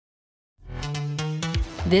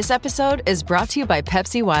This episode is brought to you by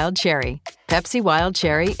Pepsi Wild Cherry. Pepsi Wild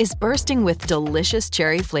Cherry is bursting with delicious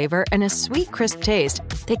cherry flavor and a sweet, crisp taste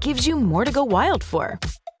that gives you more to go wild for.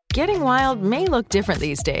 Getting wild may look different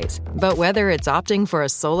these days, but whether it's opting for a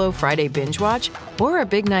solo Friday binge watch or a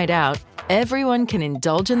big night out, everyone can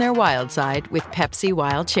indulge in their wild side with Pepsi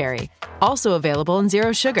Wild Cherry. Also available in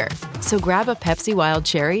Zero Sugar. So grab a Pepsi Wild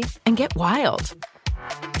Cherry and get wild.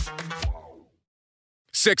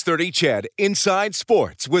 630 CHED Inside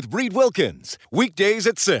Sports with Reed Wilkins. Weekdays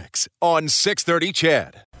at 6 on 630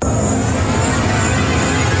 CHED.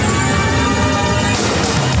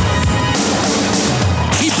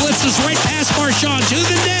 He blitzes right past Marchand to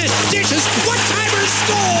the net. Dishes. One-timer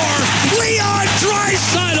score. Leon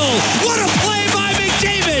Draisaitl. What a play by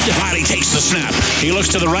McDavid. Riley takes the snap. He looks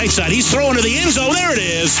to the right side. He's throwing to the end zone. There it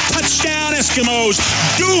is. Touchdown Eskimos.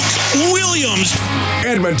 Duke Williams.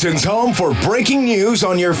 Edmonton's home for breaking news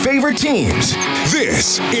on your favorite teams.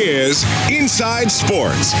 This is Inside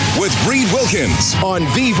Sports with Reed Wilkins on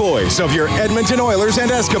the voice of your Edmonton Oilers and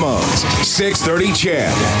Eskimos. 630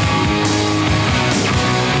 CHED.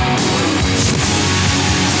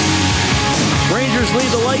 Rangers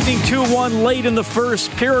lead the Lightning 2-1 late in the first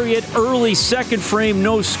period. Early second frame,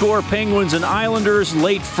 no score. Penguins and Islanders.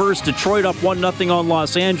 Late first, Detroit up 1-0 on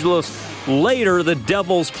Los Angeles. Later, the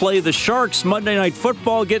Devils play the Sharks. Monday Night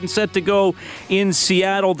Football getting set to go in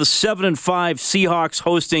Seattle. The 7-5 Seahawks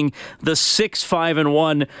hosting the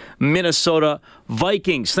 6-5-1 Minnesota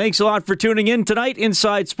Vikings. Thanks a lot for tuning in tonight.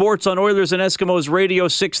 Inside Sports on Oilers and Eskimos Radio,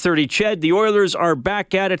 630 CHED. The Oilers are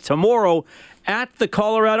back at it tomorrow at the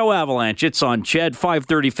Colorado Avalanche. It's on CHED,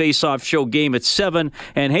 5:30 face-off show game at 7.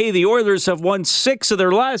 And hey, the Oilers have won 6 of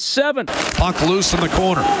their last 7. Puck loose in the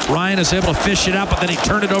corner. Ryan is able to fish it up, but then he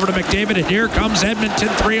turned it over to McDavid, and here comes Edmonton,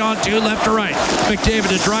 3-on-2, left to right. McDavid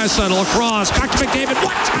to Draisaitl across. Back to McDavid.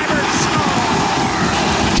 One-timer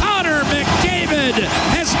score! Connor McDavid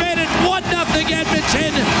has made it 1-0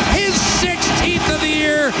 Edmonton. His 16th of the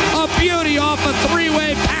year. A beauty off a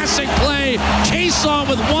three-way passing play. Chase on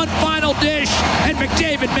with one final dish, and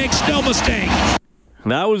McDavid makes no mistake.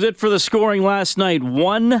 That was it for the scoring last night.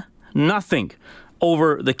 1-0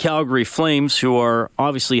 over the Calgary Flames, who are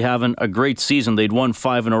obviously having a great season. They'd won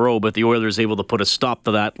 5 in a row, but the Oilers able to put a stop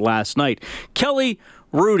to that last night. Kelly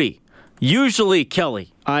Hrudey. Usually,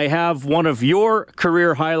 Kelly, I have one of your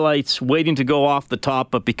career highlights waiting to go off the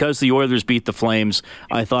top, but because the Oilers beat the Flames,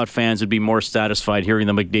 I thought fans would be more satisfied hearing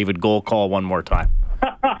the McDavid goal call one more time.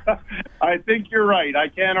 I think you're right. I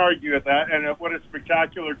can't argue with that, and what a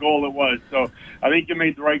spectacular goal it was. So I think you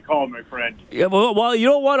made the right call, my friend. Yeah, well, you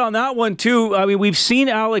know what, on that one, too, I mean, we've seen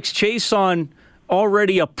Alex Chiasson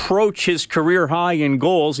already approach his career high in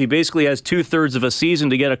goals. He basically has 2/3 of a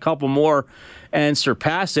season to get a couple more and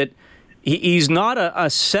surpass it. He's not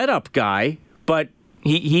a setup guy, but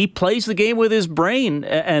he plays the game with his brain.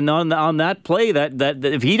 And on that play, that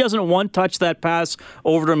if he doesn't one-touch that pass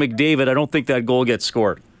over to McDavid, I don't think that goal gets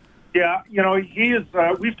scored. Yeah, you know, he is.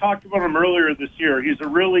 We've talked about him earlier this year. He's a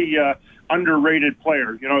really underrated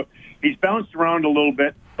player. You know, he's bounced around a little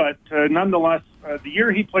bit, but nonetheless, the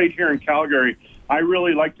year he played here in Calgary, I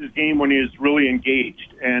really liked his game when he was really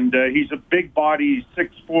engaged. And he's a big body,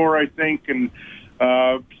 6'4", I think, and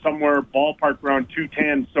somewhere ballpark around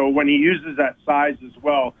 210. So when he uses that size as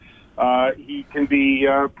well, he can be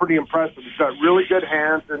pretty impressive. He's got really good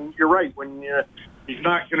hands, and you're right. When he's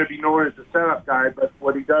not going to be known as a setup guy, but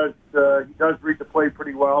what he does read the play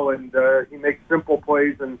pretty well, and he makes simple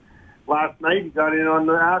plays. And last night he got in on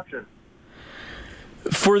the action.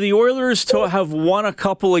 For the Oilers to have won a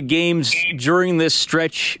couple of games during this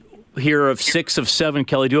stretch here of 6 of 7,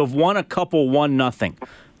 Kelly, to have won a couple 1-0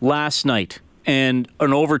 last night, and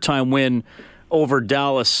an overtime win over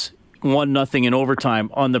Dallas, 1-0 in overtime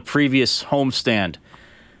on the previous homestand.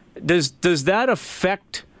 Does that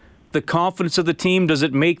affect the confidence of the team? Does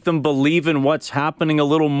it make them believe in what's happening a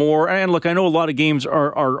little more? And look, I know a lot of games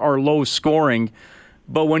are low scoring,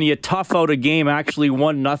 but when you tough out a game actually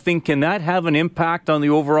 1-0, can that have an impact on the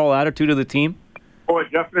overall attitude of the team? Oh,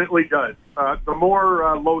 it definitely does. The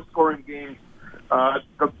more low-scoring games,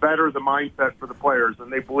 the better the mindset for the players,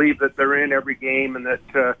 and they believe that they're in every game, and that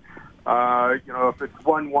if it's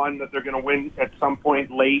 1-1, that they're going to win at some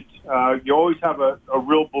point late. You always have a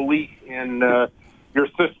real belief in your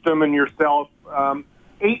system and yourself.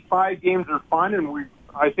 8-5 games are fun, and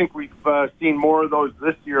I think we've seen more of those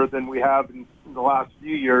this year than we have in the last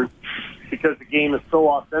few years, because the game is so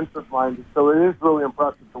offensive-minded. So it is really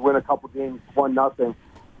impressive to win a couple games 1-0.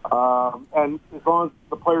 And as long as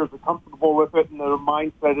the players are comfortable with it and their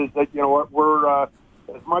mindset is that, you know what, we're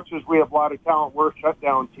as much as we have a lot of talent, we're a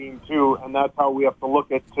shutdown team too, and that's how we have to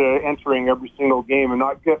look at entering every single game and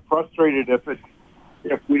not get frustrated if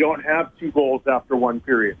we don't have 2 goals after one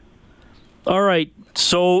period. All right,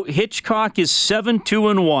 so Hitchcock is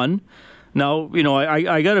 7-2-1. Now,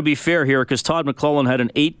 I got to be fair here because Todd McClellan had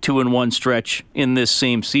an 8-2-1 stretch in this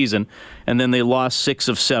same season, and then they lost 6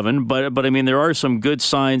 of 7. But I mean, there are some good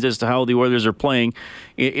signs as to how the Oilers are playing.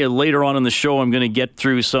 Later on in the show, I'm going to get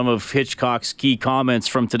through some of Hitchcock's key comments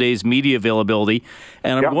from today's media availability,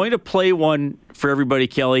 and I'm going to play one for everybody,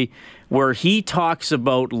 Kelly, where he talks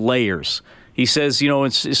about layers. He says,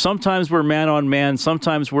 sometimes we're man-on-man,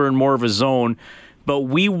 sometimes we're in more of a zone, but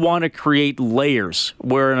we want to create layers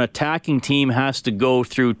where an attacking team has to go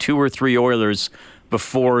through 2 or 3 Oilers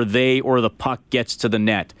before they or the puck gets to the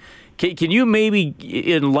net. Can you maybe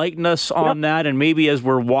enlighten us on that, and maybe as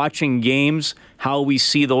we're watching games, how we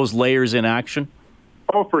see those layers in action?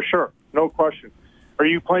 Oh, for sure. No question. Are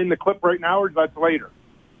you playing the clip right now, or that's later?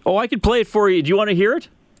 Oh, I could play it for you. Do you want to hear it?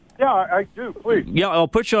 Yeah, I do. Please. Yeah, I'll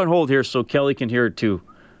put you on hold here so Kelly can hear it too.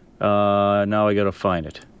 Now I got to find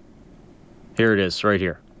it. Here it is, right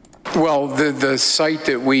here. Well, the site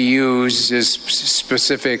that we use is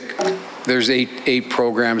specific. There's eight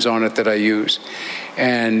programs on it that I use.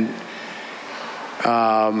 And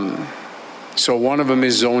so one of them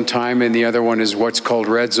is zone time, and the other one is what's called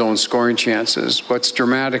red zone scoring chances. What's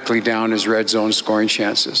dramatically down is red zone scoring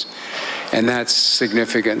chances. And that's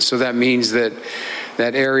significant. So that means that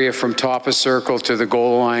area from top of circle to the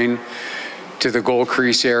goal line to the goal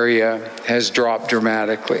crease area has dropped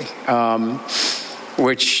dramatically,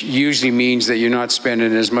 which usually means that you're not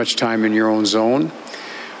spending as much time in your own zone.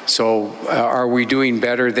 So are we doing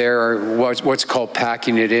better there? What's called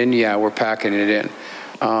packing it in? Yeah, we're packing it in.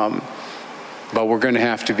 But we're going to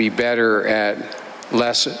have to be better at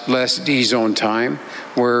less D-zone time.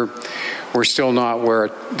 We're still not where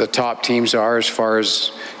the top teams are as far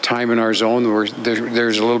as time in our zone.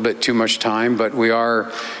 There's a little bit too much time, but we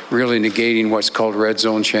are really negating what's called red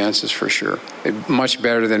zone chances for sure. Much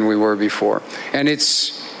better than we were before. And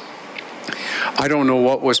I don't know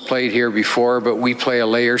what was played here before, but we play a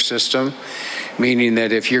layer system, meaning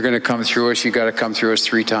that if you're going to come through us, you got to come through us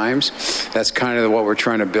 3 times. That's kind of what we're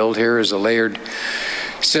trying to build here, is a layered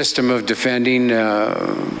system of defending,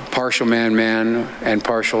 partial man-man and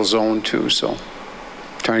partial zone too. So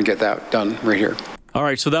trying to get that done right here. All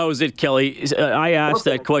right, so that was it, Kelly. I asked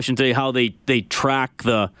that question today, how they track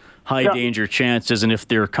the high danger chances and if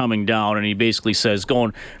they're coming down, and he basically says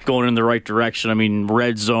going in the right direction. I mean,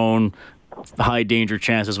 red zone, high danger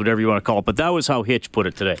chances, whatever you want to call it. But that was how Hitch put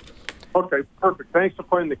it today. Okay, perfect. Thanks for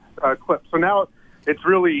playing the clip. So now it's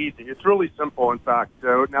really easy. It's really simple, in fact,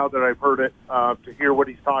 now that I've heard it, to hear what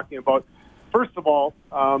he's talking about. First of all,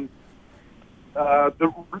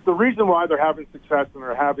 the reason why they're having success and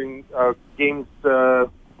they're having games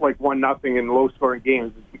like 1-0 in low-scoring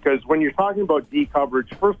games is because when you're talking about D coverage,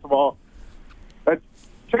 first of all, that's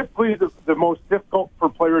typically the most difficult for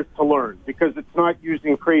players to learn, because it's not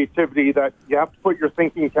using creativity. That you have to put your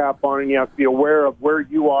thinking cap on and you have to be aware of where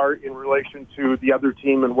you are in relation to the other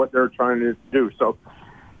team and what they're trying to do. So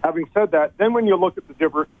having said that, then when you look at the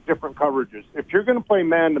different coverages, if you're going to play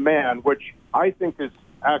man-to-man, which I think is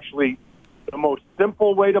actually the most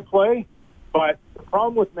simple way to play, but the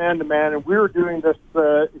problem with man-to-man, and we were doing this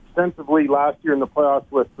extensively last year in the playoffs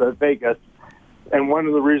with Vegas, and one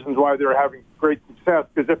of the reasons why they're having great success,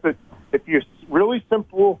 because if you really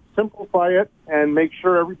simplify it and make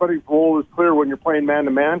sure everybody's role is clear when you're playing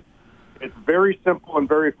man-to-man, it's very simple and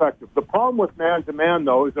very effective. The problem with man-to-man,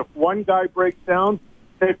 though, is if one guy breaks down,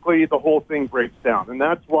 typically the whole thing breaks down. And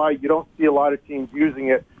that's why you don't see a lot of teams using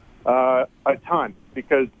it a ton,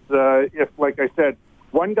 because if, like I said,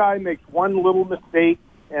 one guy makes one little mistake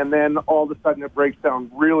and then all of a sudden it breaks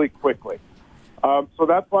down really quickly. So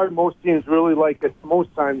that's why most teams really like it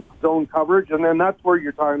most times, zone coverage. And then that's where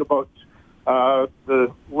you're talking about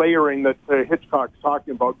the layering that Hitchcock's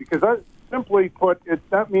talking about, because that, simply put,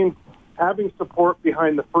 that means having support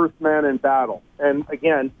behind the first man in battle. And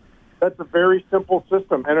again, that's a very simple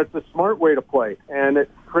system, and it's a smart way to play. And it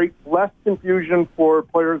creates less confusion for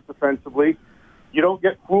players defensively. You don't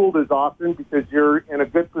get fooled as often because you're in a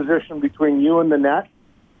good position between you and the net.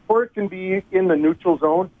 Or it can be in the neutral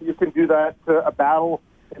zone. You can do that a battle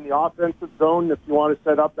in the offensive zone if you want to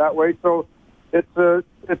set up that way. So it's a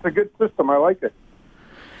good system. I like it.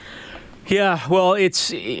 Yeah, well,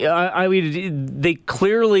 I mean, they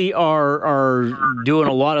clearly are doing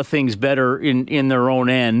a lot of things better in their own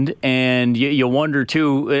end, and you wonder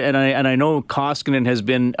too. And I know Koskinen has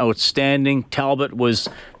been outstanding. Talbot was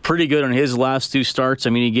pretty good on his last two starts.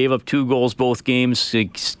 I mean, he gave up 2 goals both games. He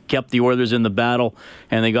kept the Oilers in the battle,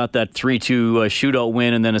 and they got that 3-2 shootout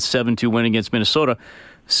win, and then a 7-2 win against Minnesota.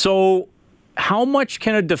 So, how much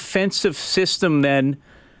can a defensive system then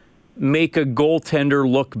make a goaltender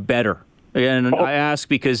look better? And I ask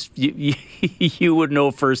because you would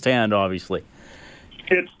know firsthand, obviously.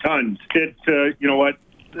 It's tons. You know what?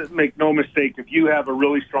 Make no mistake. If you have a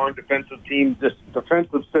really strong defensive team, this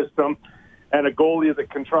defensive system, and a goalie that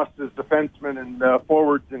can trust his defensemen and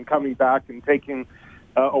forwards in coming back and taking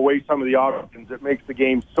away some of the options, it makes the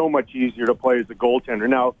game so much easier to play as a goaltender.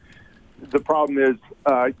 Now, the problem is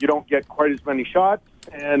you don't get quite as many shots,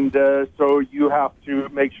 and so you have to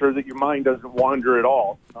make sure that your mind doesn't wander at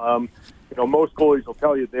all. You know, most goalies will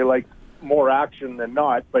tell you they like more action than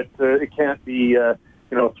not, but it can't be,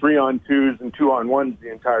 3-on-2s and 2-on-1s the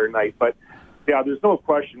entire night. But, yeah, there's no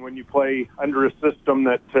question when you play under a system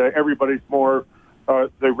that everybody's more,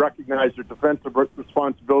 they recognize their defensive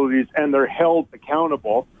responsibilities and they're held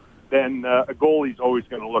accountable, then a goalie's always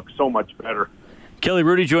going to look so much better. Kelly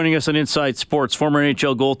Hrudey joining us on Inside Sports, former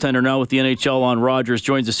NHL goaltender, now with the NHL on Rogers,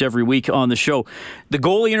 joins us every week on the show. The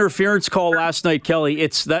goalie interference call last night, Kelly,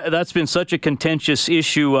 that's been such a contentious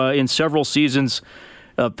issue in several seasons,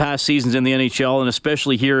 past seasons in the NHL, and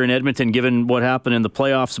especially here in Edmonton, given what happened in the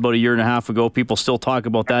playoffs about a year and a half ago. People still talk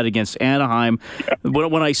about that against Anaheim.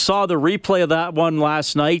 When I saw the replay of that one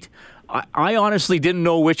last night, I honestly didn't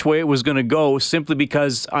know which way it was going to go, simply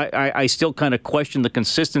because I still kind of questioned the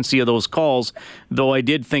consistency of those calls, though I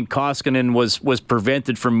did think Koskinen was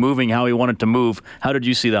prevented from moving how he wanted to move. How did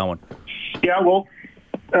you see that one? Yeah, well,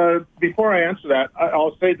 before I answer that,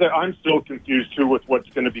 I'll say that I'm still confused, too, with what's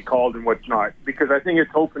going to be called and what's not, because I think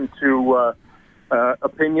it's open to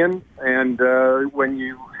opinion, and when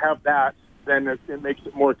you have that, then it makes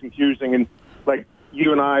it more confusing. And like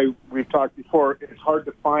you and I, we've talked before, it's hard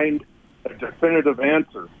to find a definitive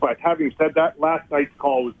answer. But having said that, last night's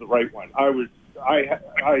call was the right one.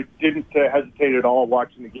 I didn't hesitate at all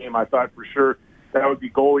watching the game. I thought for sure that would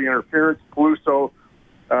be goalie interference. Peluso,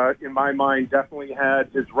 in my mind, definitely had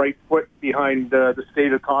his right foot behind the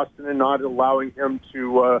state of Koskinen, not allowing him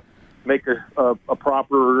to make a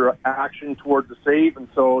proper action towards the save, and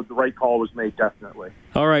so the right call was made, definitely.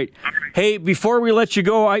 All right. Hey, before we let you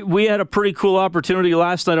go, we had a pretty cool opportunity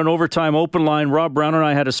last night on Overtime Open Line. Rob Brown and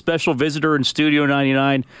I had a special visitor in Studio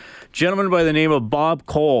 99, a gentleman by the name of Bob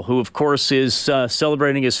Cole, who, of course, is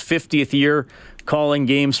celebrating his 50th year calling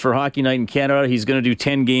games for Hockey Night in Canada. He's going to do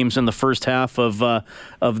 10 games in the first half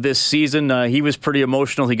of this season. He was pretty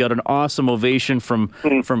emotional. He got an awesome ovation from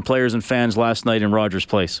players and fans last night in Rogers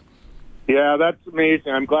Place. Yeah, that's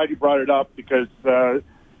amazing. I'm glad you brought it up because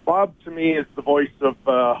Bob, to me, is the voice of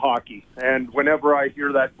hockey. And whenever I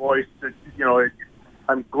hear that voice,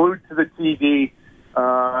 I'm glued to the TV.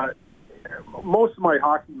 Most of my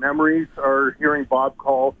hockey memories are hearing Bob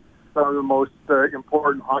call some of the most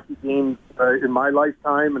important hockey games in my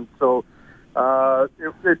lifetime. And so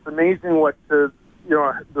it's amazing what the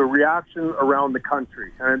reaction around the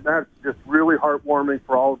country. And that's just really heartwarming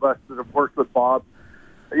for all of us that have worked with Bob.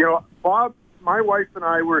 Bob, my wife and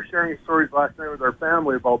I were sharing stories last night with our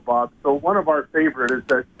family about Bob. So one of our favorite is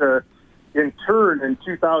that in turn in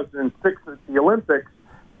 2006 at the Olympics,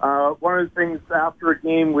 one of the things after a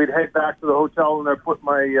game, we'd head back to the hotel and I'd put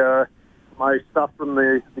my stuff from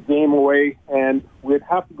the game away, and we'd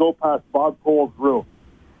have to go past Bob Cole's room.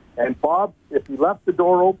 And Bob, if he left the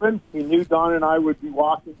door open, he knew Don and I would be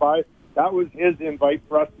walking by. That was his invite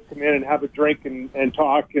for us to come in and have a drink and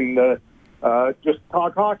talk and just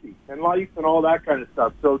talk hockey and life and all that kind of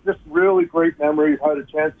stuff. So just really great memories. Had a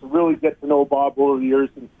chance to really get to know Bob over the years.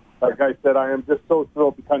 And like I said, I am just so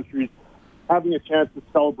thrilled the country's having a chance to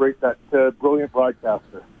celebrate that brilliant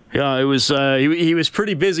broadcaster. Yeah, it was. He was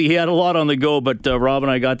pretty busy. He had a lot on the go, but Rob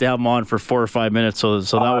and I got to have him on for 4 or 5 minutes, so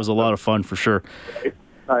that was a lot of fun for sure.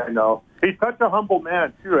 I know. He's such a humble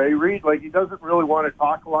man, too, Reed? Like, he doesn't really want to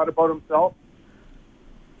talk a lot about himself.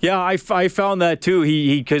 Yeah, I found that, too.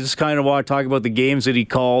 He just kind of wanted to talk about the games that he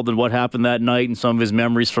called and what happened that night and some of his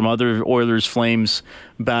memories from other Oilers-Flames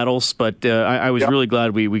battles. But I was really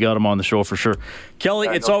glad we got him on the show for sure. Kelly,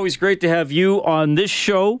 it's always great to have you on this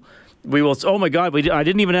show. We will. Oh, my God, I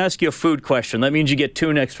didn't even ask you a food question. That means you get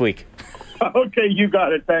 2 next week. Okay, you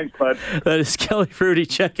got it. Thanks, bud. That is Kelly Hrudey.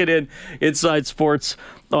 Check it in Inside Sports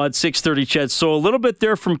on 630 CHED. So a little bit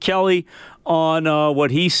there from Kelly on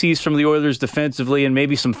what he sees from the Oilers defensively and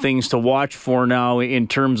maybe some things to watch for now in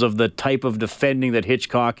terms of the type of defending that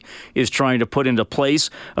Hitchcock is trying to put into place.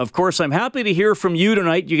 Of course, I'm happy to hear from you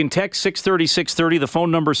tonight. You can text 630-630. The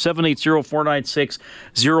phone number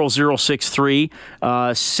 780-496-0063.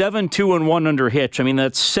 7-2-1 under Hitch. I mean,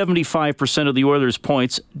 that's 75% of the Oilers'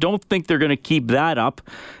 points. Don't think they're going to keep that up.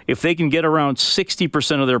 If they can get around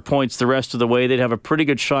 60% of their points the rest of the way, they'd have a pretty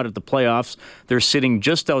good shot at the playoffs. They're sitting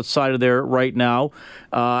just outside of there right now.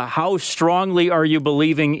 How strongly are you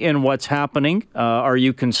believing in what's happening? Are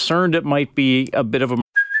you concerned it might be a bit of a...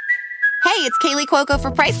 Hey, it's Kaylee Cuoco for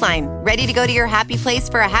Priceline. Ready to go to your happy place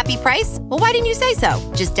for a happy price? Well, why didn't you say so?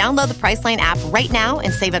 Just download the Priceline app right now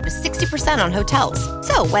and save up to 60% on hotels.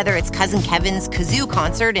 So whether it's Cousin Kevin's Kazoo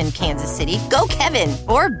Concert in Kansas City, go Kevin,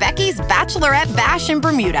 or Becky's Bachelorette Bash in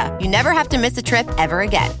Bermuda, you never have to miss a trip ever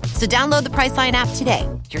again. So download the Priceline app today.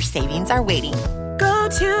 Your savings are waiting. Go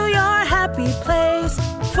to your happy place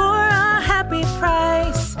for a happy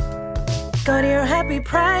price. Go to your happy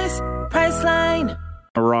price, Priceline.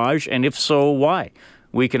 Mirage, and if so, why?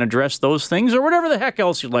 We can address those things or whatever the heck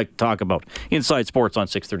else you'd like to talk about. Inside Sports on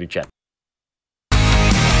 630 CHED.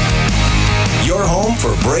 Your home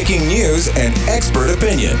for breaking news and expert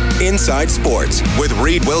opinion. Inside Sports with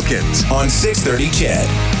Reed Wilkins on 630 CHED.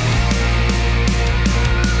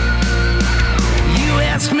 You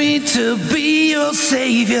asked me to be your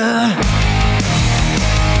savior.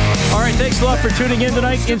 All right, thanks a lot for tuning in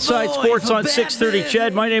tonight. Inside Sports on 630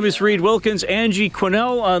 CHED. My name is Reed Wilkins. Angie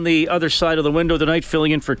Quinnell on the other side of the window tonight,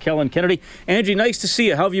 filling in for Kellen Kennedy. Angie, nice to see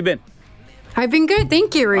you. How have you been? I've been good.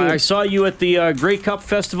 Thank you, Reed. I saw you at the Grey Cup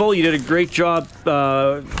Festival. You did a great job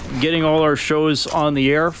getting all our shows on the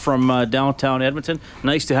air from downtown Edmonton.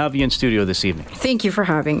 Nice to have you in studio this evening. Thank you for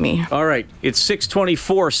having me. All right. It's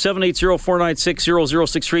 624,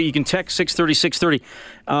 780-496-0063. You can text 630-630.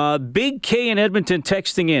 Big K in Edmonton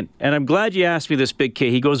texting in, and I'm glad you asked me this, Big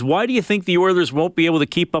K. He goes, why do you think the Oilers won't be able to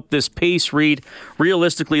keep up this pace, Reed?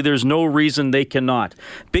 Realistically, there's no reason they cannot.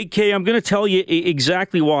 Big K, I'm going to tell you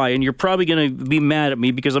exactly why, and you're probably going to be mad at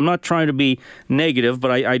me because I'm not trying to be negative,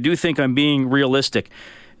 but I do think I'm being realistic.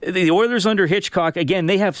 The Oilers under Hitchcock, again,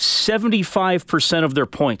 they have 75% of their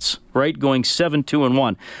points, right, going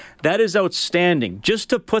 7-2-1. That is outstanding. Just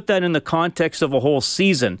to put that in the context of a whole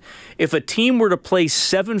season, if a team were to play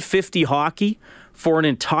 750 hockey for an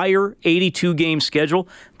entire 82-game schedule,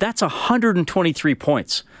 that's 123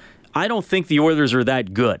 points. I don't think the Oilers are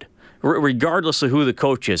that good, regardless of who the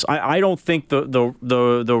coach is. I don't think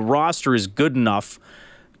the roster is good enough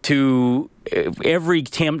to every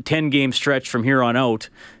 10-game stretch from here on out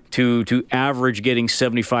to average getting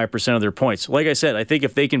 75% of their points. Like I said, I think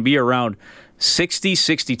if they can be around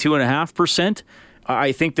 62.5%,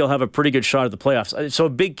 I think they'll have a pretty good shot at the playoffs. So,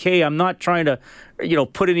 Big K, I'm not trying to,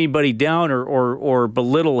 put anybody down or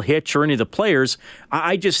belittle Hitch or any of the players.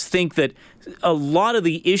 I just think that a lot of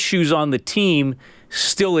the issues on the team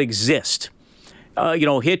still exist.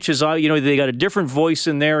 Hitch is, they got a different voice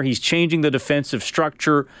in there. He's changing the defensive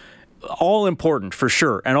structure. All important for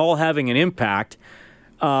sure, and all having an impact.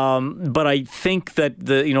 But I think that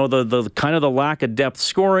the kind of the lack of depth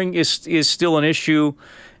scoring is still an issue.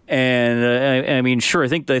 And sure, I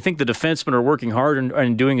think the defensemen are working hard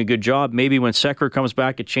and doing a good job. Maybe when Sekera comes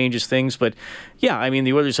back, it changes things. But yeah,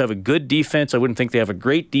 the Oilers have a good defense. I wouldn't think they have a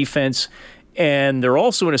great defense, and they're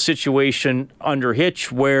also in a situation under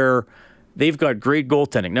Hitch where they've got great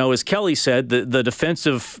goaltending. Now, as Kelly said, the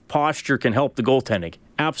defensive posture can help the goaltending.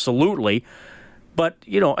 Absolutely. But,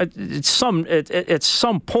 at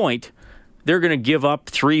some point, they're going to give up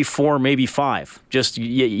 3, 4, maybe 5. Just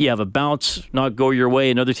you have a bounce, not go your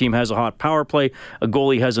way. Another team has a hot power play. A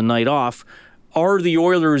goalie has a night off. Are the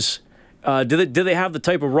Oilers... Do they have the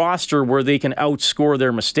type of roster where they can outscore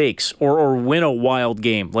their mistakes or win a wild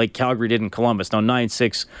game like Calgary did in Columbus? Now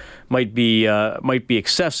 9-6 might be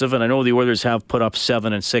excessive, and I know the Oilers have put up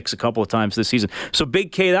 7 and 6 a couple of times this season. So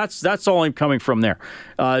Big K, that's all I'm coming from there.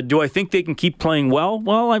 Do I think they can keep playing well?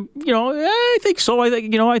 Well, I think so. I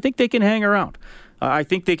think they can hang around. I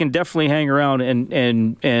think they can definitely hang around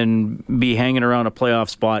and be hanging around a playoff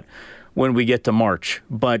spot when we get to March.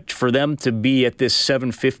 But for them to be at this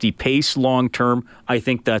 750 pace long term, I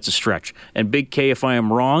think that's a stretch. And Big K, if I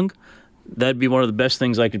am wrong, that'd be one of the best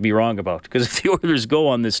things I could be wrong about. Because if the Oilers go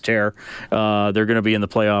on this tear, they're going to be in the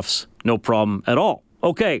playoffs, no problem at all.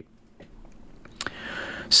 Okay.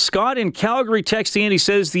 Scott in Calgary texting in. He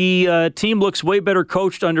says the team looks way better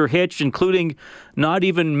coached under Hitch, including not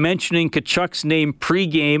even mentioning Tkachuk's name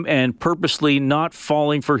pregame and purposely not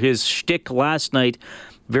falling for his shtick last night.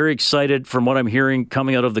 Very excited from what I'm hearing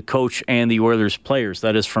coming out of the coach and the Oilers players.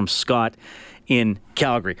 That is from Scott in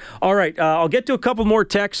Calgary. All right, I'll get to a couple more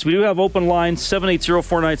texts. We do have open lines,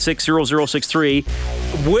 780-496-0063,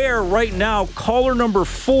 where right now caller number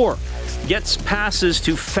 4 gets passes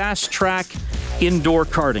to Fast Track Indoor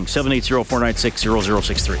Karting,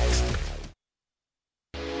 780-496-0063.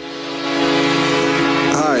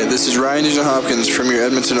 Hi, this is Ryan Nugent-Hopkins from your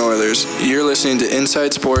Edmonton Oilers. You're listening to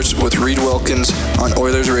Inside Sports with Reed Wilkins on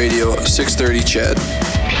Oilers Radio, 630 CHED.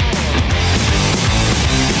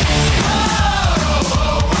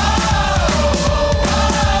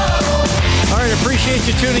 All right, appreciate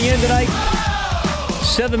you tuning in tonight.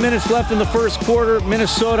 7 minutes left in the first quarter.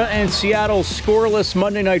 Minnesota and Seattle scoreless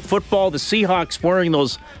Monday Night Football. The Seahawks wearing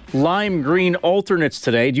those lime green alternates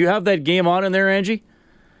today. Do you have that game on in there, Angie?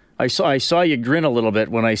 I saw you grin a little bit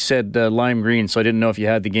when I said lime green, so I didn't know if you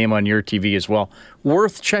had the game on your TV as well.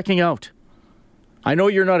 Worth checking out. I know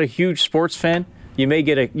you're not a huge sports fan. You may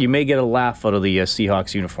get a laugh out of the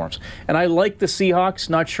Seahawks uniforms. And I like the Seahawks.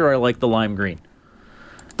 Not sure I like the lime green.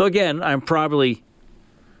 Though again, I'm probably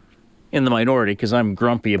in the minority because I'm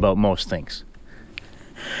grumpy about most things.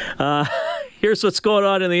 Here's what's going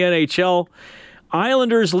on in the NHL.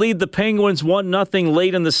 Islanders lead the Penguins 1-0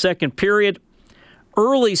 late in the second period.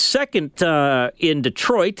 Early second in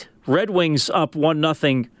Detroit. Red Wings up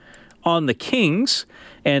 1-0 on the Kings.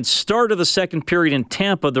 And start of the second period in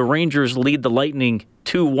Tampa, the Rangers lead the Lightning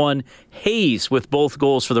 2-1. Hayes with both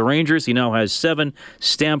goals for the Rangers. He now has 7.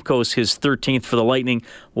 Stamkos his 13th for the Lightning.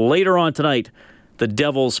 Later on tonight, the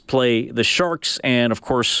Devils play the Sharks. And, of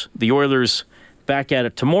course, the Oilers back at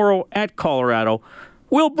it tomorrow at Colorado.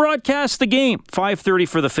 We'll broadcast the game. 5:30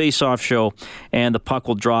 for the face-off show. And the puck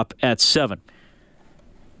will drop at 7.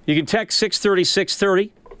 You can text 630-630.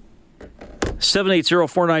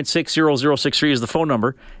 780-496-0063 is the phone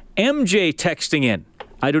number. MJ texting in.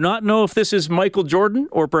 I do not know if this is Michael Jordan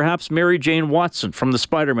or perhaps Mary Jane Watson from the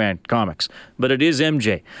Spider-Man comics, but it is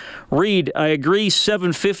MJ. Reed, I agree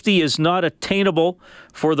 750 is not attainable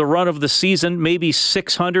for the run of the season. Maybe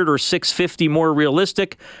 600 or 650 more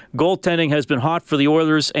realistic. Goaltending has been hot for the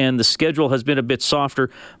Oilers and the schedule has been a bit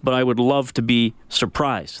softer, but I would love to be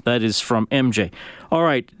surprised. That is from MJ. All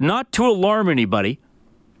right, not to alarm anybody.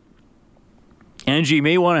 Angie, you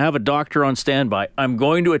may want to have a doctor on standby. I'm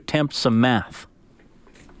going to attempt some math.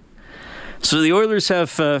 So the Oilers have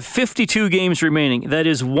 52 games remaining. That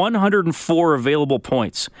is 104 available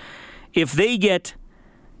points. If they get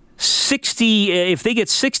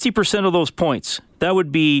 60% of those points, that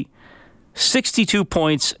would be 62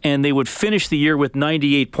 points, and they would finish the year with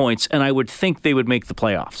 98 points, and I would think they would make the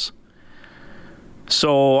playoffs.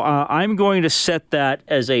 So I'm going to set that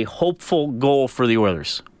as a hopeful goal for the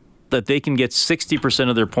Oilers, that they can get 60%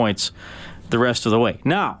 of their points the rest of the way.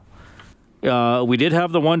 Now, we did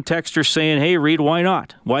have the one texter saying, hey, Reed, why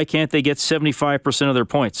not? Why can't they get 75% of their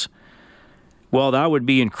points? Well, that would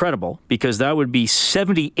be incredible because that would be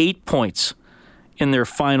 78 points in their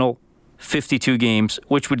final 52 games,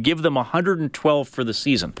 which would give them 112 for the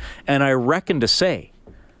season. And I reckon to say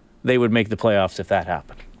they would make the playoffs if that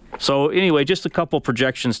happened. So anyway, just a couple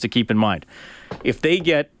projections to keep in mind. If they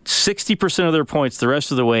get 60% of their points the rest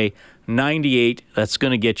of the way, 98, that's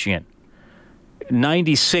going to get you in.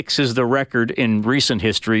 96 is the record in recent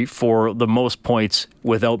history for the most points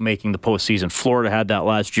without making the postseason. Florida had that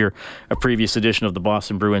last year. A previous edition of the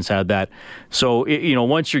Boston Bruins had that. So,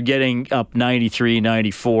 once you're getting up 93,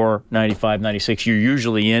 94, 95, 96, you're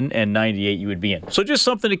usually in, and 98 you would be in. So just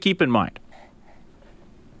something to keep in mind.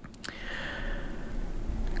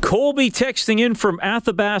 Colby texting in from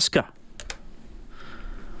Athabasca.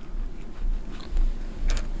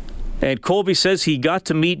 And Colby says he got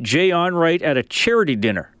to meet Jay Onrait at a charity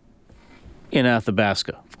dinner in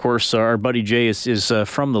Athabasca. Of course, our buddy Jay is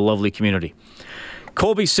from the lovely community.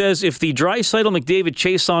 Colby says if the Draisaitl-McDavid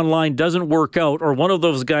Chase-On line doesn't work out or one of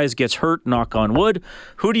those guys gets hurt, knock on wood,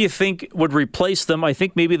 who do you think would replace them? I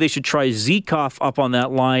think maybe they should try Zekov up on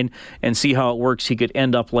that line and see how it works. He could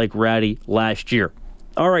end up like Ratty last year.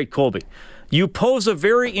 All right, Colby, you pose a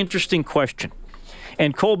very interesting question.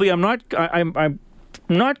 And Colby, I'm not going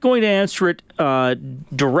to answer it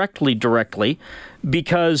directly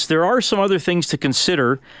because there are some other things to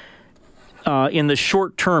consider in the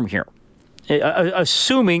short term here.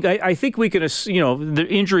 Assuming, I think we can, the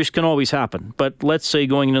injuries can always happen, but let's say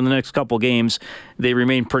going into the next couple games, they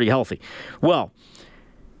remain pretty healthy. Well,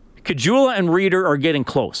 Caggiula and Reeder are getting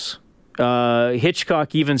close.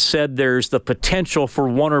 Hitchcock even said there's the potential for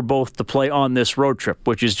one or both to play on this road trip,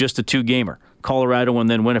 which is just a 2-gamer, Colorado and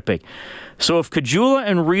then Winnipeg. So if Caggiula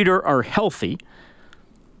and Reeder are healthy,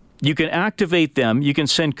 you can activate them. You can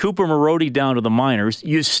send Cooper Marody down to the minors.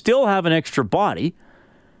 You still have an extra body.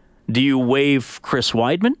 Do you waive Chris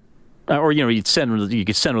Weidman? Or, you could send him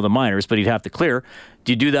to the minors, but he'd have to clear.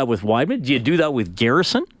 Do you do that with Wideman? Do you do that with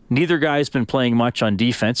Garrison? Neither guy's been playing much on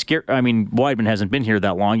defense. Wideman hasn't been here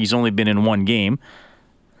that long. He's only been in one game.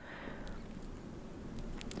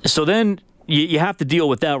 So then you have to deal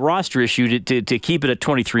with that roster issue to keep it at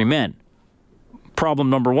 23 men. Problem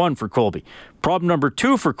number one for Colby. Problem number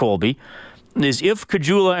two for Colby is if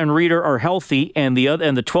Caggiula and Reeder are healthy and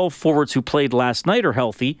the 12 forwards who played last night are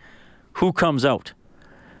healthy, who comes out?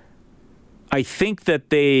 I think that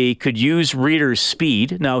they could use Reeder's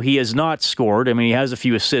speed. Now, he has not scored. I mean, he has a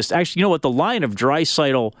few assists. Actually, you know what? The line of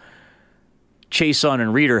Draisaitl, Chiasson,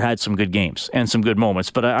 and Reeder had some good games and some good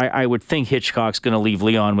moments. But I would think Hitchcock's going to leave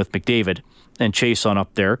Leon with McDavid and Chiasson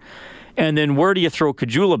up there. And then where do you throw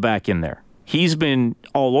Caggiula back in there? He's been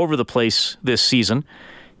all over the place this season.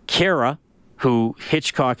 Kara, who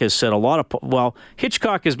Hitchcock has said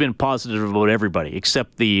Hitchcock has been positive about everybody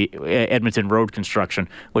except the Edmonton Road Construction,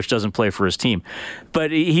 which doesn't play for his team.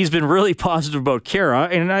 But he's been really positive about Kara,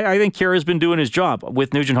 and I think Kara's been doing his job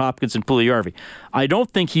with Nugent Hopkins and Puljujarvi. I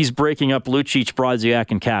don't think he's breaking up Lucic,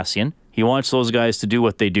 Brodziak, and Kassian. He wants those guys to do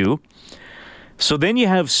what they do. So then you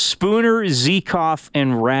have Spooner, Zykov,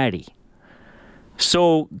 and Ratty.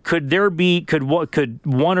 So could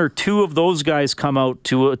one or two of those guys come out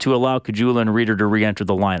to allow Caggiula and Reeder to re-enter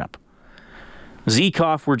the lineup?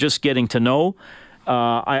 Zykov, we're just getting to know.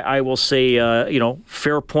 I will say,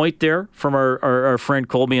 fair point there from our friend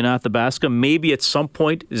Colby and Athabasca. Maybe at some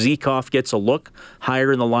point Zykov gets a look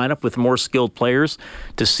higher in the lineup with more skilled players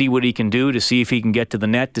to see what he can do, to see if he can get to the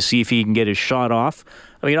net, to see if he can get his shot off.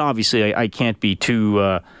 I mean, obviously, I can't be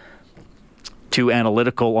too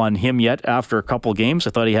analytical on him yet after a couple games. I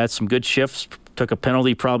thought he had some good shifts, took a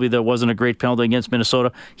penalty probably that wasn't a great penalty against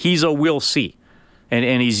Minnesota. He's a we'll see.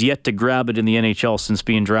 And he's yet to grab it in the NHL since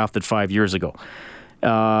being drafted 5 years ago.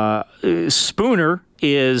 Spooner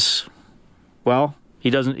is, he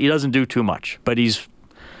doesn't do too much, but he's,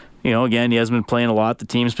 again, he hasn't been playing a lot. The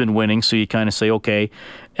team's been winning, so you kind of say, okay.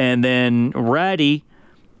 And then Ratty,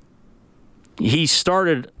 he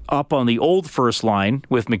started up on the old first line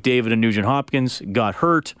with McDavid and Nugent Hopkins, got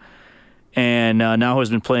hurt, and now has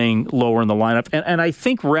been playing lower in the lineup. And I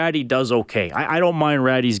think Ratty does okay. I don't mind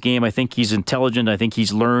Ratty's game. I think he's intelligent. I think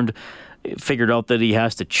he's figured out that he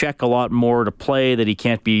has to check a lot more to play, that he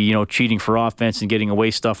can't be, cheating for offense and getting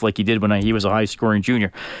away stuff like he did when he was a high-scoring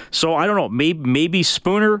junior. So I don't know. Maybe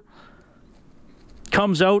Spooner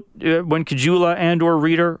comes out when Caggiula and or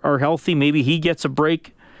Reeder are healthy. Maybe he gets a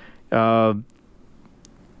break.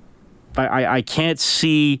 I can't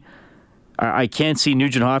see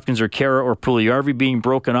Nugent Hopkins or Kara or Puljujarvi being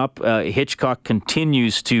broken up. Hitchcock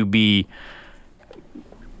continues to be,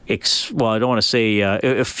 I don't want to say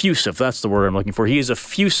effusive. That's the word I'm looking for. He is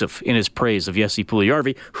effusive in his praise of Jesse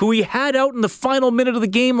Puljujarvi, who he had out in the final minute of the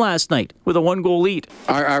game last night with a 1-goal lead.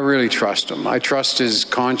 I really trust him. I trust his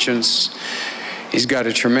conscience. He's got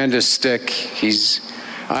a tremendous stick.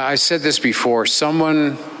 I said this before,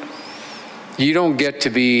 you don't get to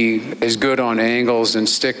be as good on angles and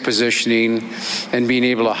stick positioning and being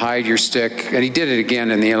able to hide your stick. And he did it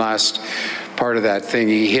again in the last part of that thing.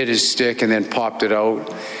 He hit his stick and then popped it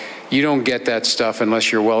out. You don't get that stuff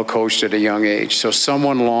unless you're well coached at a young age. So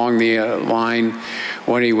someone along the line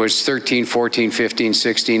when he was 13, 14, 15,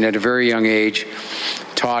 16, at a very young age,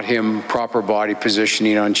 taught him proper body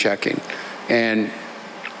positioning on checking. And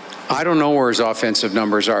I don't know where his offensive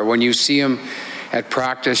numbers are. When you see him at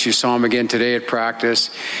practice, you saw him again today at practice,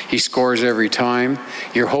 he scores every time.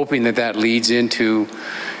 You're hoping that leads into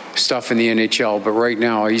stuff in the NHL, but right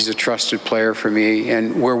now he's a trusted player for me,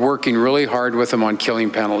 and we're working really hard with him on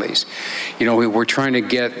killing penalties. We're trying to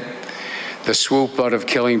get the swoop out of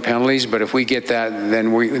killing penalties, but if we get that,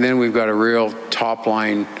 then we've got a real top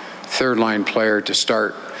line, third line player to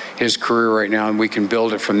start his career right now, and we can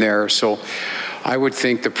build it from there. So I would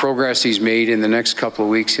think the progress he's made in the next couple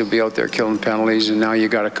of weeks, he'll be out there killing penalties, and now you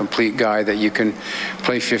got a complete guy that you can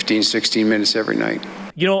play 15, 16 minutes every night.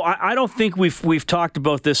 I don't think we've talked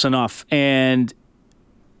about this enough, and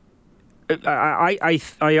I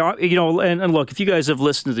look, if you guys have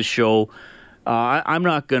listened to the show, I'm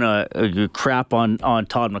not gonna crap on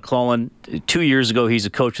Todd McLellan. 2 years ago, he's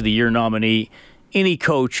a Coach of the Year nominee. Any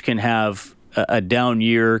coach can have a down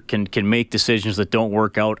year, can make decisions that don't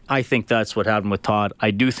work out. I think that's what happened with Todd.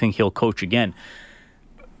 I do think he'll coach again.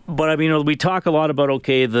 But, we talk a lot about,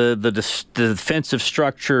 the defensive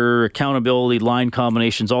structure, accountability, line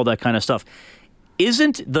combinations, all that kind of stuff.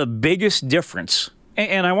 Isn't the biggest difference,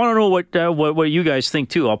 and I want to know what you guys think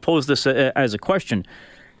too, I'll pose this as a question,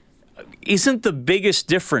 isn't the biggest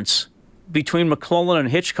difference between McLellan and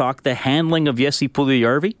Hitchcock the handling of Jesse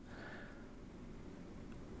Puljujarvi?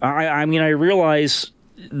 I mean, I realize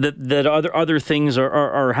that other things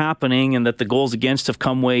are happening and that the goals against have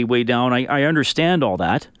come way down. I understand all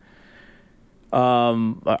that.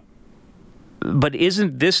 But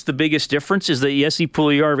isn't this the biggest difference? Is that Jesse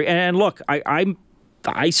Puljujärvi? And look, I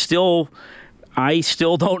still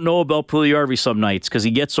don't know about Puljujärvi some nights because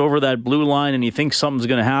he gets over that blue line and he thinks something's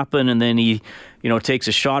going to happen, and then he, takes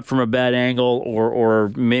a shot from a bad angle or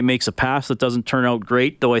makes a pass that doesn't turn out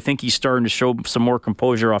great. Though I think he's starting to show some more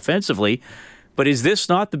composure offensively. But is this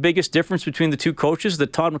not the biggest difference between the two coaches,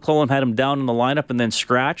 that Todd McLellan had him down in the lineup and then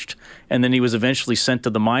scratched, and then he was eventually sent to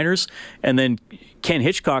the minors, and then Ken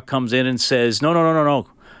Hitchcock comes in and says, no.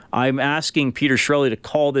 I'm asking Peter Chiarelli to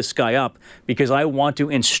call this guy up because I want to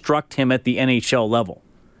instruct him at the NHL level.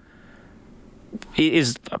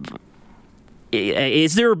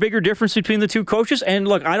 Is there a bigger difference between the two coaches? And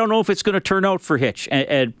look, I don't know if it's going to turn out for Hitch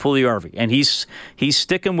and Puljujärvi, and he's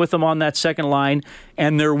sticking with them on that second line,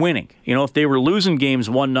 and they're winning. If they were losing games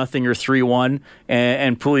 1-0 or 3-1,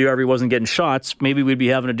 and Puljujärvi wasn't getting shots, maybe we'd be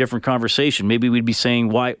having a different conversation. Maybe we'd be saying,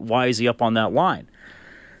 why is he up on that line?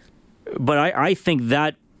 But I think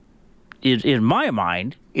that, in my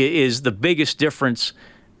mind, is the biggest difference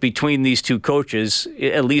between these two coaches,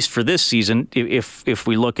 at least for this season. If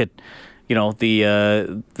we look at,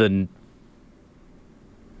 the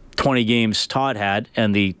 20 games Todd had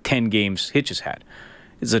and the 10 games Hitch has had,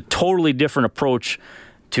 it's a totally different approach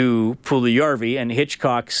to Puljujärvi, and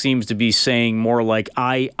Hitchcock seems to be saying more like,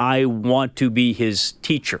 I want to be his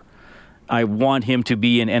teacher. I want him to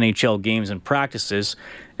be in NHL games and practices,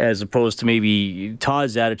 as opposed to maybe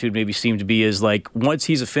Todd's attitude maybe seemed to be is like, once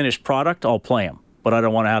he's a finished product, I'll play him, but I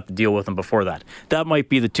don't want to have to deal with him before that. That might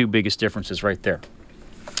be the two biggest differences right there.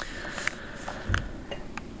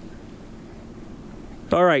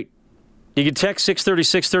 All right. You can text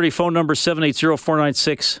 630-630, phone number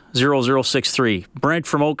 780-496-0063. Brent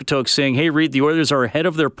from Okotoks saying, hey, Reed, the Oilers are ahead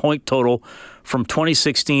of their point total from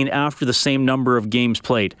 2016 after the same number of games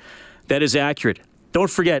played. That is accurate. Don't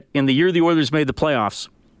forget, in the year the Oilers made the playoffs,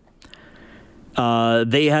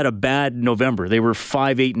 they had a bad November. They were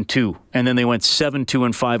 5-8-2, and then they went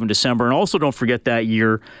 7-2-5 in December. And also don't forget that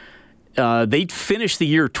year, they finished the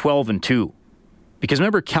year 12-2. Because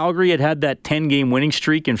remember, Calgary had that 10-game winning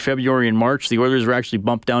streak in February and March. The Oilers were actually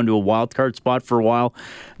bumped down to a wild card spot for a while.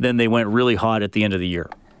 Then they went really hot at the end of the year.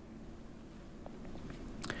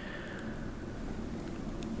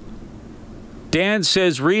 Dan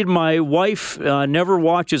says, Reed, my wife never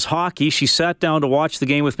watches hockey. She sat down to watch the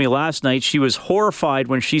game with me last night. She was horrified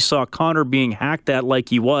when she saw Connor being hacked at like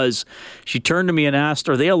he was. She turned to me and asked,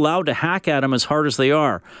 are they allowed to hack at him as hard as they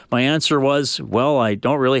are? My answer was, well, I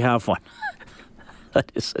don't really have one. That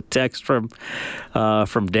is a text from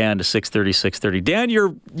Dan to 630. Dan,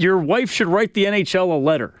 your wife should write the NHL a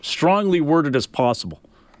letter, strongly worded as possible.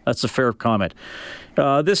 That's a fair comment.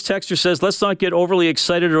 This texter says, let's not get overly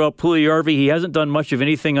excited about Puljujärvi. He hasn't done much of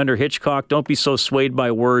anything under Hitchcock. Don't be so swayed by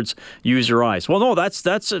words. Use your eyes. Well, no, that's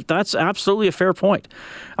absolutely a fair point.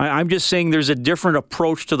 I'm just saying there's a different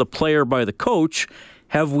approach to the player by the coach.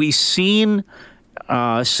 Have we seen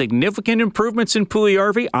significant improvements in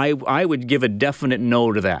Puljujärvi? I would give a definite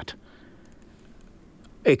no to that.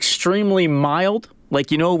 Extremely mild, like,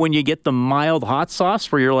 when you get the mild hot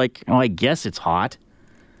sauce where you're like, oh, I guess it's hot.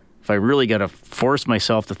 If I really got to force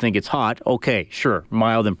myself to think it's hot, okay, sure,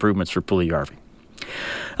 mild improvements for Puljujärvi.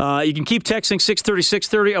 You can keep texting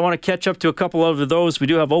 630. I want to catch up to a couple of those. We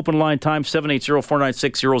do have open line time,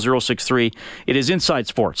 780-496-0063. It is Inside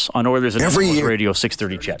Sports on Oilers and Radio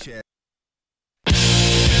 630 Chet.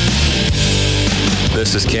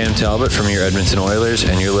 This is Cam Talbot from your Edmonton Oilers,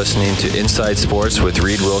 and you're listening to Inside Sports with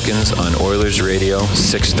Reed Wilkins on Oilers Radio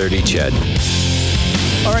 630 Ched.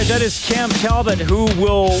 All right, that is Cam Talbot, who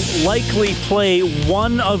will likely play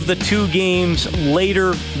one of the two games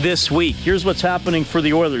later this week. Here's what's happening for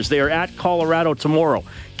the Oilers. They are at Colorado tomorrow.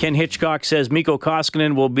 Ken Hitchcock says Mikko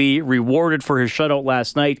Koskinen will be rewarded for his shutout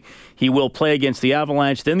last night. He will play against the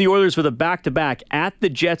Avalanche. Then the Oilers with a back-to-back at the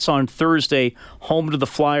Jets on Thursday, home to the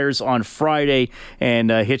Flyers on Friday. And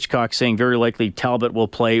Hitchcock saying very likely Talbot will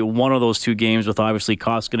play one of those two games, with obviously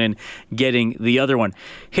Koskinen getting the other one.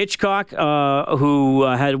 Hitchcock, who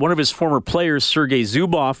had one of his former players, Sergei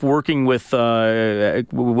Zubov, working with one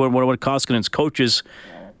of Koskinen's coaches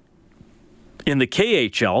in the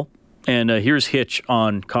KHL. And here's Hitch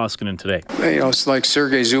on Koskinen today. It's like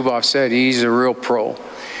Sergei Zubov said, he's a real pro.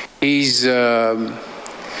 He's a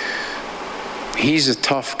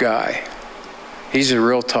tough guy. He's a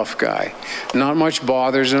real tough guy. Not much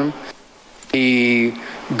bothers him.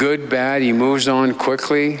 Good, bad, he moves on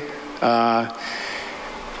quickly.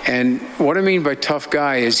 And what I mean by tough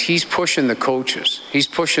guy is he's pushing the coaches. He's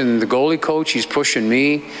pushing the goalie coach. He's pushing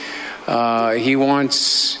me. He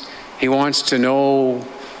wants to know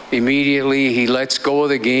immediately. He lets go of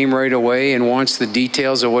the game right away and wants the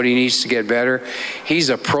details of what he needs to get better. He's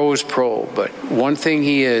a pro's pro, but one thing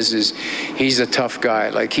he is he's a tough guy.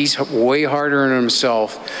 Like, he's way harder on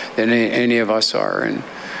himself than any of us are. And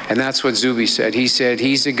that's what Zuby said. He said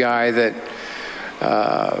he's a guy that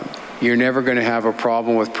you're never going to have a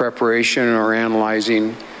problem with preparation or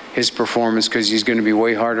analyzing his performance, because he's going to be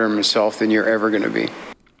way harder on himself than you're ever going to be.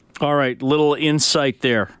 All right, little insight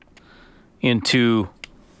there into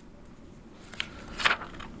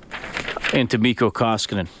Mikko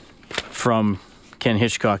Koskinen from Ken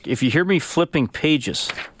Hitchcock. If you hear me flipping pages,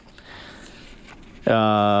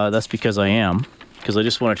 that's because I am, because I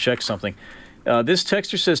just want to check something. This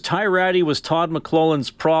texter says, Ty Rattie was Todd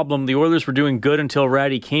McLellan's problem. The Oilers were doing good until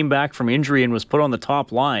Rattie came back from injury and was put on the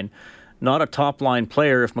top line. Not a top-line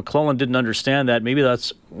player. If McLellan didn't understand that, maybe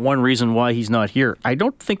that's one reason why he's not here. I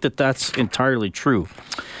don't think that that's entirely true.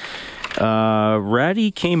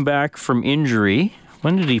 Rattie came back from injury.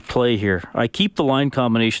 When did he play here? I keep the line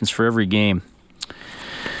combinations for every game.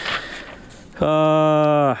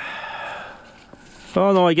 Oh,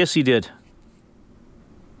 no, I guess he did.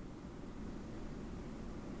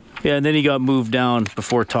 Yeah, and then he got moved down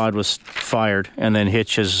before Todd was fired, and then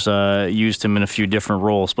Hitch has used him in a few different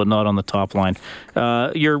roles, but not on the top line.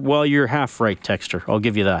 You're half right, texter. I'll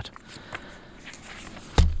give you that.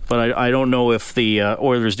 But I don't know if the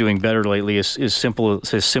Oilers doing better lately is simple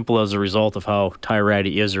as a result of how Ty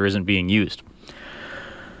Rattie is or isn't being used.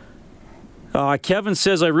 Kevin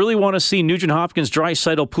says, I really want to see Nugent Hopkins,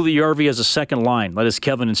 Draisaitl, Puljujarvi as a second line. That is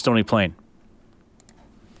Kevin in Stony Plain.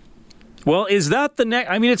 Well, is that the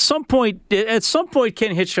next? I mean, at some point,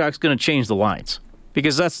 Ken Hitchcock's going to change the lines,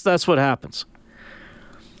 because that's what happens.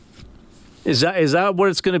 Is that what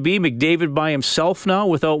it's going to be? McDavid by himself now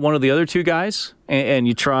without one of the other two guys, and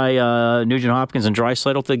you try Nugent Hopkins and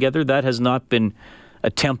Draisaitl together? That has not been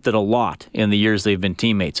attempted a lot in the years they've been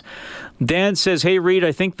teammates. Dan says, hey, Reed,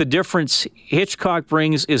 I think the difference Hitchcock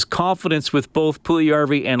brings is confidence with both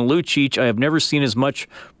Puljujarvi and Lucic. I have never seen as much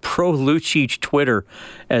pro-Lucic Twitter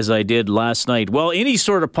as I did last night. Well, any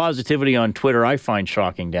sort of positivity on Twitter I find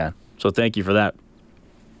shocking, Dan. So thank you for that.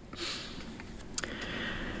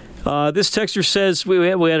 This texter says, we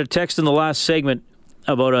had a text in the last segment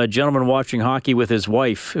about a gentleman watching hockey with his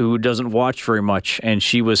wife who doesn't watch very much, and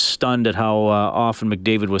she was stunned at how often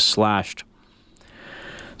McDavid was slashed.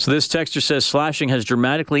 So this texter says, slashing has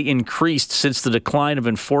dramatically increased since the decline of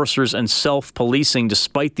enforcers and self-policing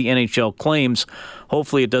despite the NHL claims.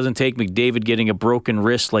 Hopefully it doesn't take McDavid getting a broken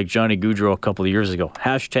wrist like Johnny Gaudreau a couple of years ago.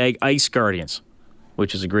 Hashtag Ice Guardians,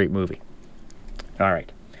 which is a great movie. All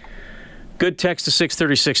right. Good text to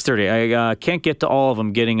 630. I can't get to all of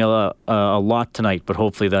them, getting a lot tonight, but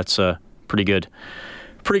hopefully that's a pretty good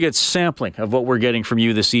sampling of what we're getting from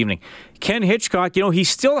you this evening. Ken Hitchcock, he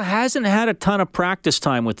still hasn't had a ton of practice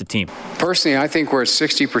time with the team. Personally, I think we're at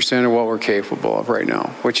 60% of what we're capable of right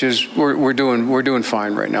now, which is we're doing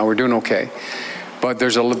fine right now. We're doing okay, but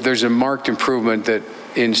there's a marked improvement that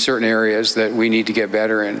in certain areas that we need to get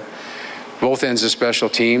better in. Both ends of special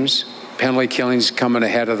teams. Penalty killing's coming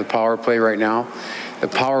ahead of the power play right now. The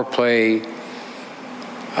power play,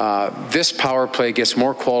 this power play gets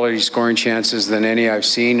more quality scoring chances than any I've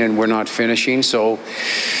seen, and we're not finishing. So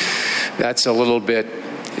that's a little bit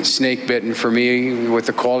snake bitten for me with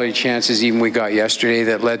the quality chances even we got yesterday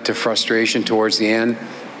that led to frustration towards the end.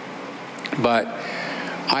 But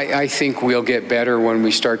I think we'll get better when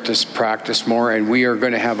we start to practice more, and we are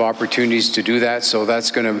going to have opportunities to do that. So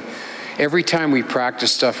that's going to... Every time we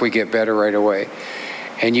practice stuff, we get better right away.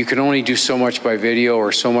 And you can only do so much by video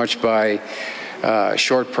or so much by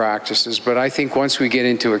short practices. But I think once we get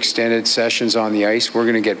into extended sessions on the ice, we're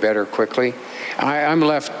going to get better quickly. I'm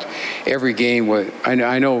left every game with,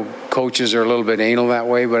 I know coaches are a little bit anal that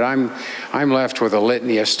way, but I'm left with a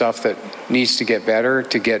litany of stuff that needs to get better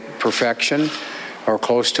to get perfection or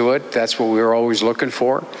close to it. That's what we were always looking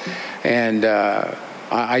for. And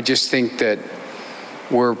I just think that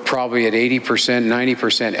we're probably at 80%,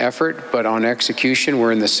 90% effort, but on execution,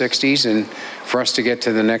 we're in the 60s. And for us to get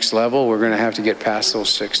to the next level, we're going to have to get past those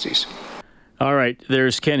 60s. All right.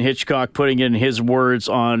 There's Ken Hitchcock putting in his words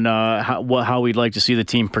on how we'd like to see the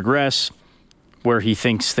team progress, where he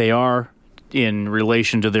thinks they are in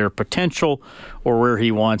relation to their potential, or where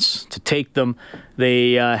he wants to take them.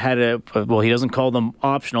 They he doesn't call them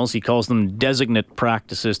optionals, he calls them designate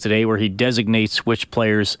practices today, where he designates which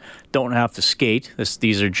players don't have to skate.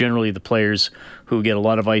 These are generally the players who get a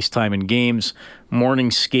lot of ice time in games.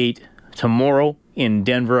 Morning skate tomorrow in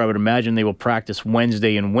Denver. I would imagine they will practice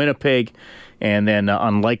Wednesday in Winnipeg, and then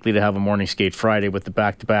unlikely to have a morning skate Friday with the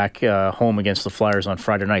back-to-back home against the Flyers on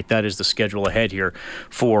Friday night. That is the schedule ahead here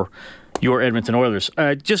for your Edmonton Oilers.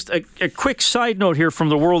 Just a quick side note here from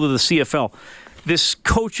the world of the CFL. This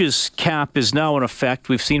coach's cap is now in effect.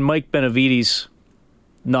 We've seen Mike Benavides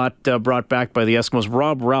not brought back by the Eskimos.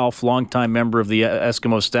 Rob Ralph, longtime member of the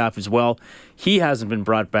Eskimo staff as well, he hasn't been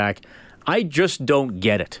brought back. I just don't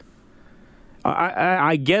get it.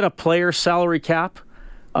 I get a player salary cap,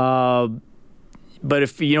 but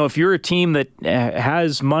if you're a team that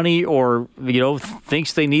has money or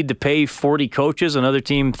thinks they need to pay 40 coaches, another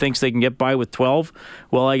team thinks they can get by with 12,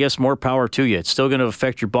 well, I guess more power to you. It's still going to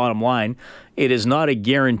affect your bottom line. It is not a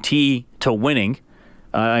guarantee to winning.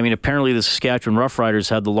 Apparently the Saskatchewan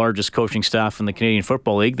Roughriders had the largest coaching staff in the Canadian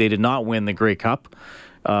Football League. They did not win the Grey Cup.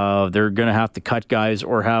 They're going to have to cut guys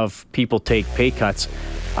or have people take pay cuts.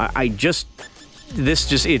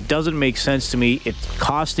 It doesn't make sense to me. It's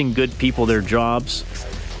costing good people their jobs.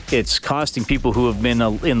 It's costing people who have been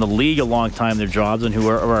in the league a long time their jobs and who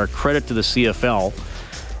are a credit to the CFL.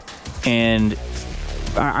 And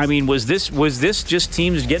was this just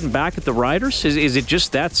teams getting back at the Riders? Is it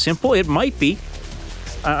just that simple? It might be.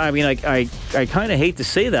 I kind of hate to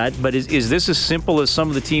say that, but is this as simple as some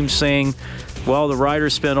of the teams saying, well, the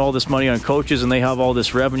Riders spend all this money on coaches and they have all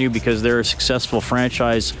this revenue because they're a successful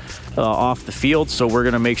franchise off the field, so we're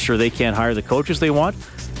going to make sure they can't hire the coaches they want?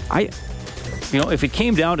 If it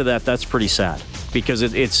came down to that, that's pretty sad because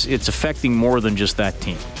it's affecting more than just that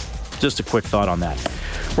team. Just a quick thought on that.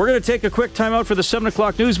 We're going to take a quick timeout for the 7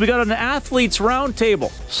 o'clock news. We got an athletes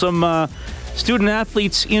roundtable. Some student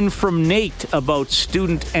athletes in from Nate about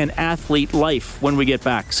student and athlete life when we get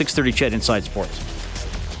back. 6:30 CHED Inside Sports.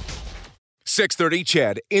 6:30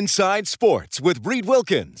 CHED Inside Sports with Reed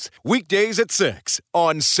Wilkins. Weekdays at 6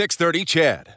 on 6:30 CHED.